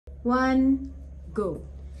1, go.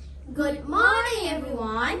 Good morning,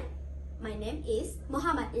 everyone. My name is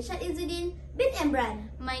Muhammad Irsyad Izzudin bin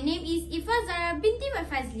Imran. My name is Iffah Zahra Binti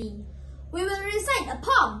Fadzli. We will recite a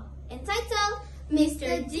poem entitled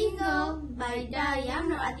Mr. Jingle by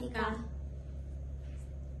Dayang or Atiqah.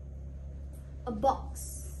 A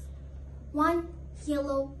box. One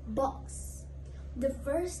yellow box. The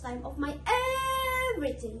first time of my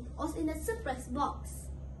everything was in a surprise box.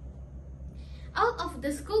 Out of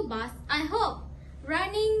the school bus, I hope,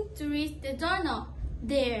 running to reach the doorknob.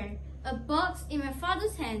 There, a box in my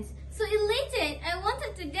father's hands. So elated, I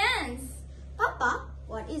wanted to dance. Papa,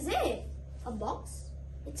 what is it? A box?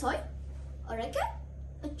 A toy? A racket?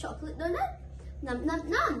 A chocolate donut? Nom nom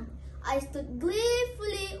nom. I stood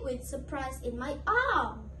gleefully with surprise in my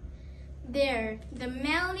arm. There, the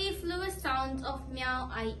merely fluid sound of meow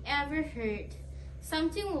I ever heard.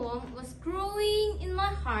 Something warm was growing in my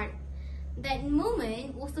heart. That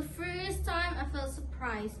moment was the first time I felt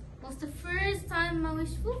surprised. Was the first time my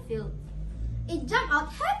wish fulfilled. It jumped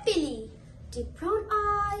out happily. Deep brown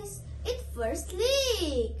eyes, it first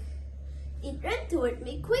licked. It ran toward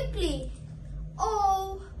me quickly.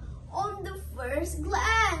 Oh, on the first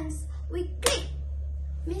glance, we clicked.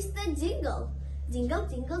 Mr. Jingle, jingle,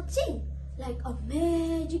 jingle, ching, like a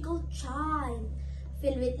magical chime,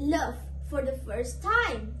 filled with love for the first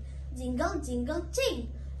time. Jingle, jingle, ching,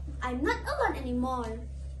 I'm not alone anymore.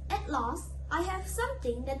 At last, I have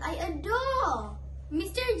something that I adore.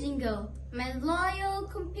 Mr. Jingle, my loyal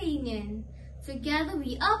companion. Together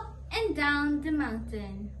we up and down the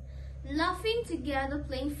mountain. Laughing together,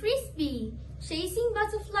 playing frisbee, chasing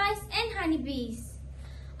butterflies and honeybees.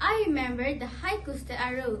 I remember the haikus that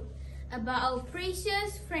I wrote about our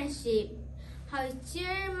precious friendship. How it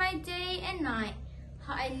cheered my day and night.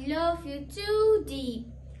 How I love you too deep.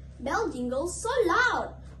 Bell jingles so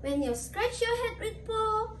loud when you scratch your head with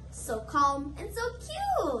paw. So calm and so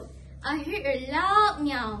cute. I heard a loud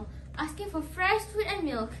meow, asking for fresh food and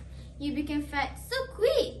milk. You became fat so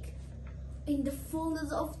quick. In the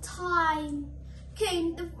fullness of time,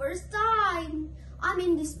 came the first time. I'm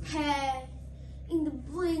in despair. In the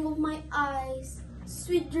blink of my eyes,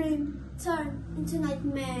 sweet dream turned into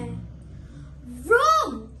nightmare.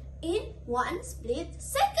 Vroom! In one split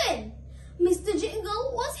second, Mr.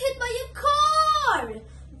 Jingle was hit by a car.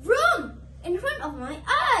 Vroom! In front of my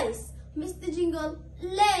eyes, Mr. Jingle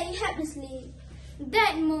lay helplessly.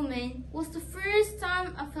 That moment was the first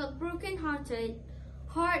time I felt broken-hearted,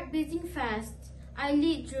 heart beating fast,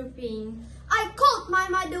 eyelid drooping. I called my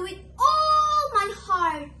mother with all my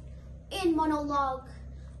heart. In monologue,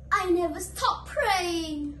 I never stopped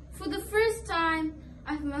praying. For the first time,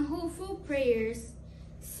 I have my hopeful prayers.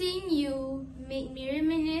 Seeing you made me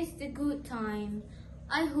reminisce the good time.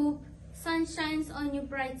 I hope sun shines on you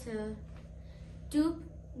brighter. Doop,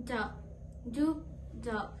 dop, doop,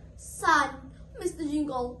 dop. Son, Mr.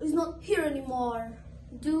 Jingle is not here anymore.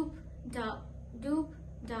 Doop, dop, doop,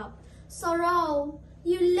 dop. Sorrow,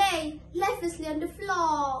 you lay lifelessly on the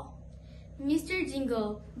floor. Mr.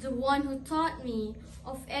 Jingle, the one who taught me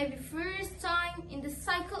of every first time in the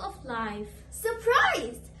cycle of life.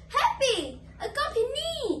 Surprised, happy,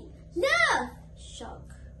 accompany, love,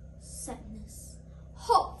 shock, sadness,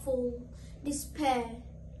 hopeful, despair.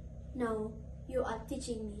 Now you are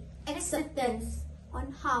teaching me acceptance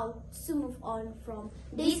on how to move on from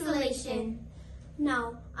desolation.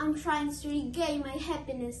 Now I'm trying to regain my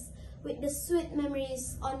happiness with the sweet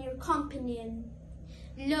memories on your companion.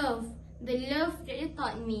 Love, the love that you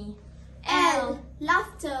taught me. L,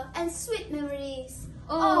 laughter and sweet memories.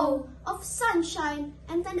 O, of sunshine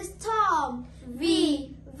and thunderstorm.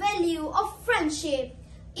 V, value of friendship.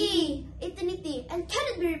 E, eternity and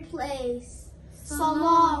cannot be replaced. So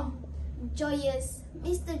long, joyous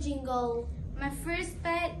Mr. Jingle. My first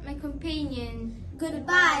pet, my companion.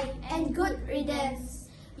 Goodbye and good riddance.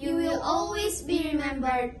 You will always be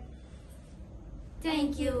remembered.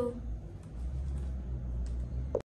 Thank you.